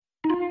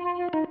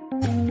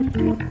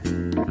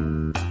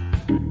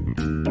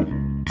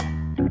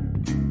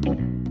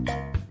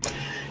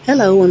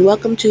Hello and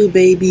welcome to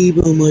Baby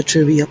Boomer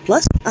Trivia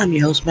Plus. I'm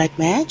your host, Mac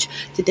Madge.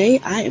 Today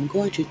I am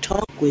going to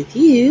talk with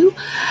you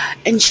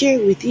and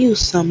share with you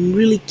some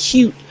really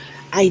cute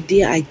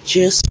idea I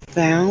just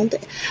found.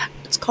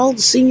 It's called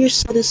the Senior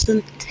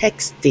Citizen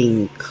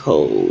Texting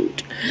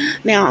Code.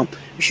 Now,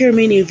 I'm sure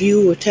many of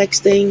you are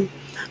texting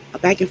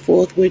back and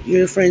forth with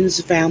your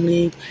friends,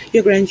 family,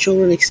 your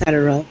grandchildren,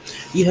 etc.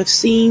 You have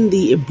seen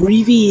the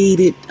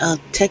abbreviated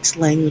text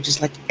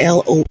languages like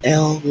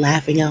LOL,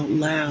 laughing out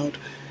loud,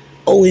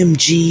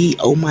 OMG,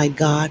 oh my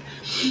God.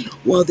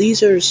 Well,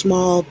 these are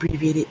small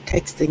abbreviated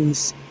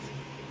textings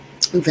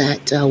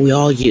that we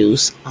all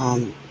use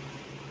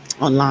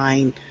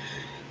online,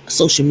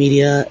 social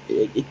media,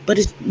 but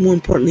it's more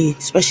importantly,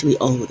 especially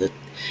over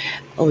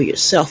your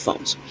cell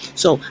phones.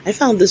 So I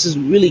found this is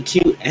really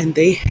cute, and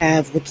they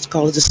have what's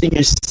called the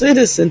Senior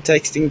Citizen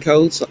Texting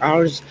Code. So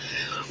ours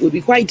would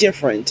be quite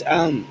different.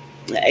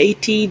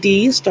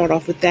 ATD, start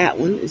off with that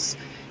one, is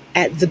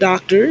at the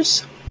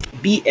doctors.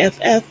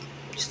 BFF,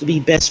 used to be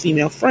best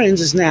female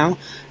friends, is now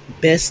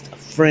best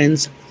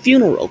friends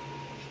funeral.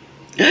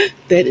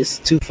 That is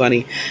too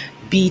funny.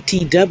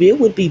 BTW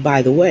would be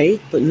by the way,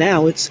 but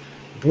now it's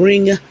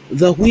bring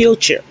the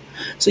wheelchair.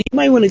 So you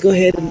might want to go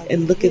ahead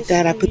and look at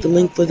that. I put the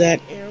link for that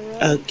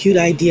cute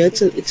idea.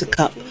 It's a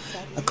cup,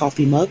 a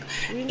coffee mug,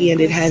 and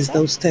it has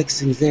those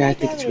textings there. I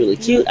think it's really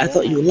cute. I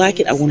thought you would like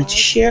it. I wanted to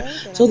share.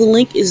 So the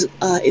link is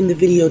in the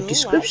video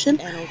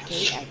description.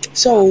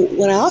 So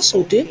what I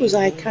also did was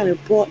I kind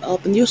of brought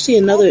up, and you'll see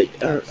another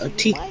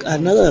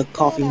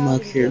coffee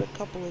mug here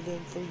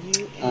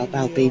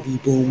about baby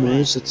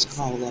boomers. It's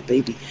called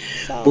Baby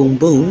Boom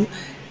Boom.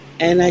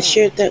 And I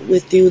shared that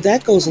with you.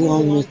 That goes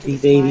along with the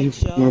Baby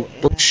Boomer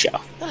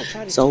bookshelf.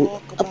 So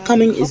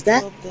upcoming is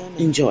that.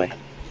 Enjoy.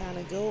 Kind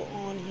of go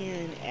on here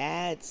and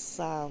add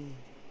some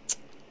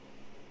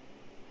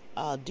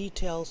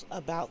details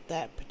about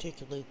that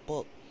particular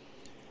book.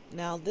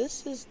 Now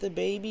this is the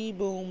Baby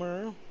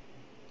Boomer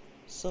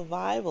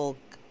survival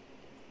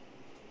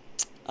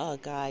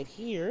guide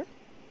here.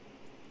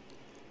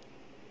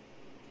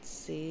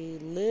 See,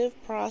 live,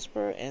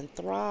 prosper, and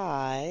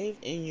thrive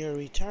in your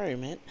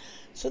retirement.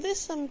 So there's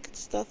some good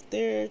stuff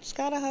there. It's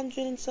got 100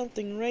 and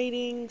something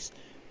ratings.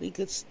 Really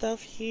good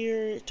stuff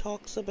here. It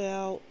talks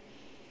about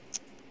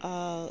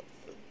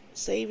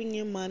saving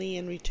your money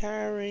and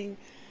retiring,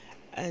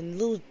 and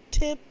little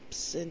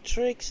tips and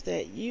tricks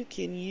that you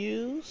can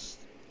use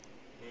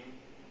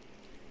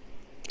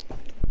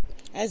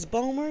as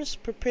boomers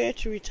prepare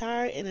to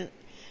retire in an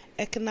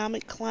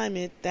economic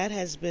climate that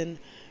has been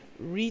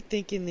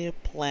rethinking their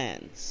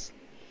plans.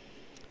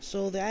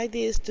 So the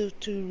idea is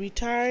to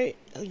retire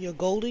your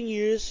golden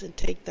years and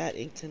take that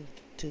into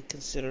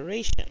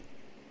consideration.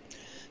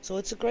 So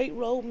it's a great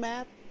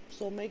roadmap,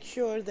 so make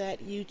sure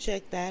that you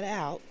check that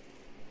out.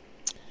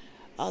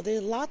 There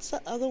are lots of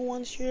other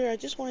ones here. I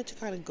just wanted to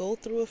kind of go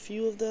through a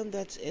few of them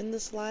that's in the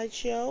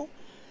slideshow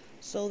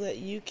so that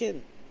you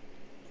can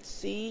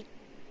see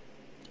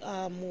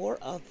more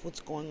of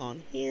what's going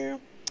on here.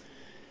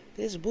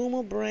 There's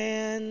boomer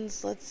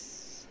brands.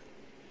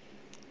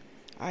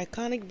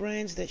 Iconic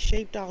brands that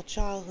shaped our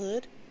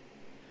childhood.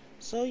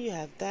 So you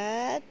have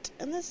that,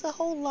 and there's a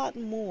whole lot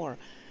more.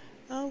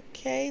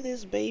 Okay,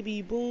 there's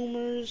baby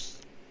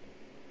boomers.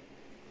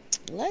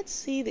 Let's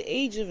see the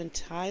age of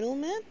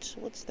entitlement.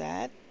 What's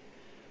that?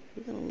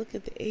 We're going to look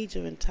at the age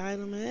of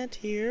entitlement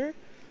here.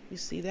 You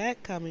see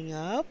that coming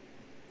up.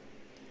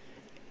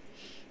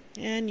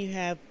 And you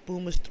have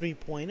Boomers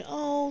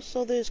 3.0,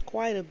 so there's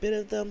quite a bit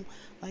of them.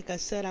 Like I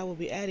said, I will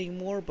be adding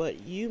more,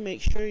 but you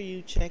make sure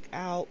you check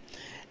out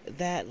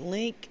that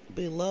link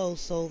below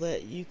so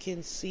that you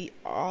can see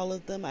all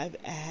of them. I've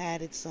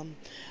added some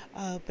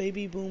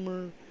baby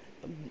boomer,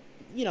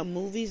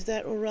 movies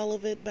that were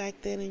relevant back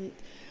then and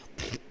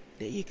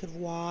that you could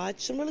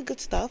watch. Some really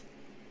good stuff.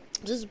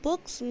 Just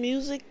books,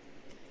 music,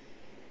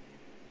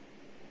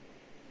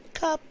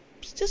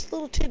 cups, just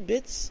little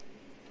tidbits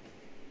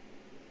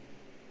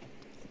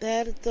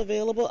that it's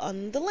available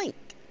on the link.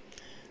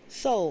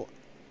 So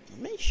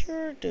make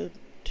sure to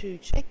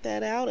check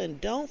that out,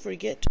 and don't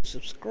forget to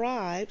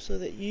subscribe so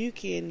that you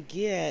can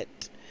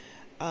get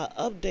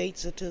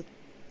updates to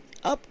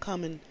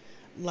upcoming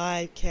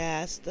live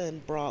cast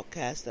and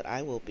broadcasts that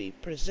I will be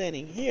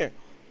presenting here.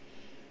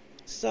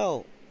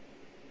 So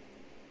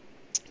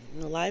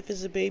life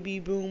is a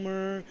baby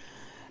boomer,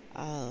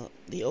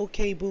 the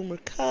OK Boomer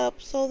Cup.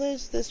 So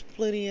there's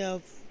plenty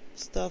of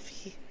stuff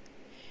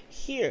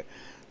here.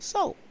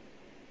 So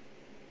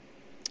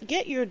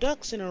get your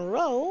ducks in a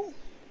row.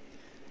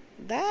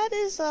 That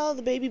is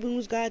the Baby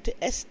Boomer's Guide to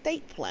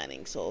Estate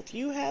Planning. So if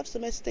you have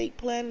some estate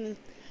planning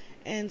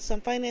and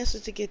some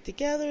finances to get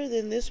together,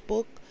 then this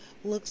book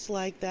looks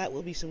like that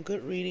will be some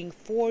good reading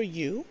for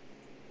you.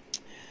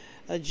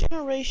 A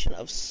Generation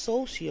of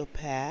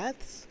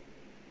Sociopaths.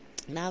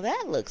 Now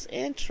that looks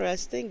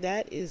interesting.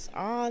 That is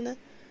on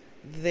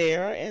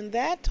there, and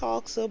that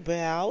talks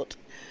about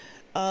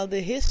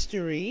the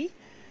history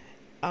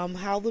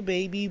how the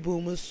baby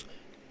boomers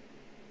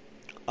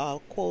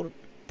quote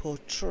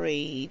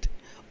portrayed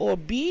or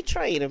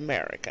betrayed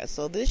America.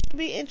 So this should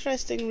be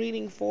interesting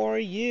reading for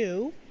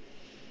you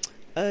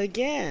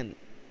again.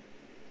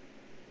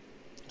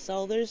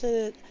 So there's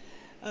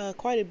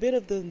quite a bit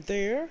of them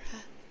there.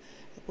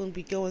 I won't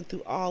be going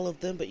through all of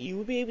them, but you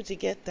will be able to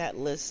get that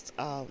list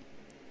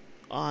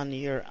on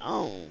your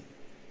own.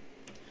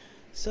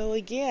 So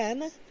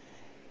again,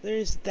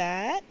 there's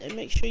that, and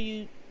make sure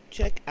you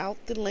check out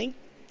the link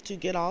to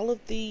get all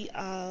of the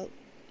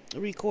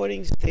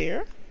recordings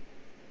there.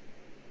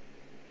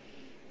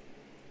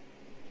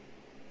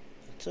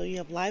 So you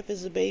have Life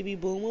as a Baby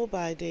Boomer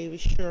by David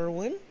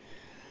Sherwin,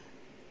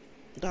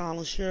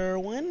 Donald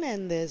Sherwin,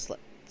 and there's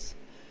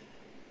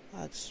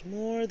lots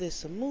more. There's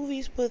some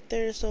movies put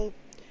there. So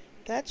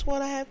that's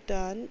what I have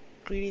done.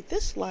 Created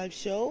this live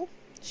show.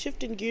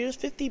 Shifting gears,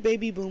 50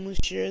 baby boomers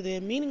share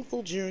their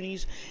meaningful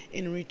journeys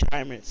in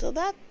retirement. So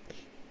that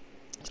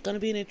it's going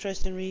to be an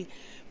interesting read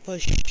for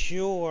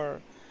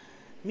sure.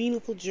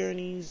 Meaningful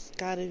journeys,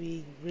 got to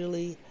be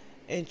really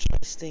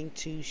interesting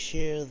to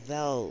share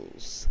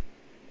those.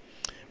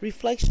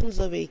 Reflections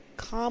of a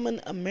common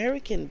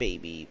American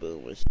baby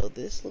boomer. So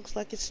this looks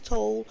like it's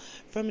told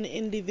from an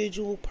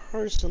individual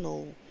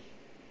personal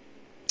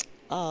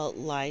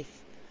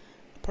life,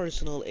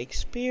 personal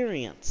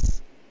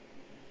experience.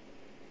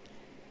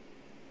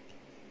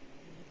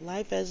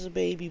 Life as a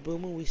baby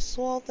boomer, we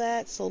saw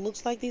that, so it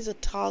looks like these are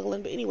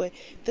toggling, but anyway,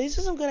 these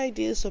are some good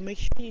ideas, so make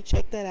sure you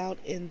check that out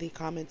in the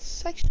comments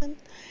section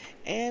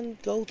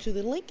and go to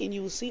the link and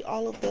you will see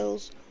all of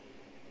those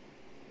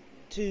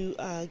to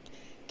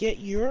get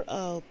your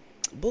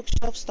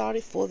bookshelf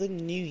started for the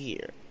new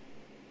year.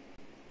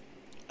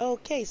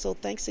 Okay, so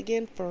thanks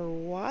again for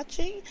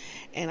watching,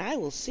 and I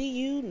will see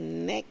you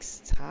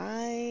next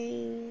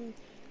time.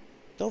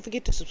 Don't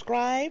forget to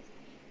subscribe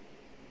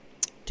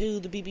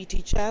to the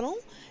BBT channel,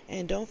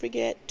 and don't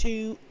forget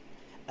to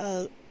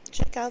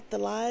check out the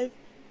live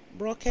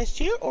broadcast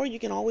here, or you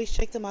can always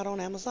check them out on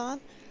Amazon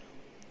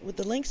with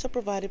the links are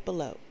provided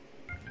below.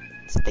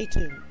 Stay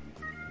tuned.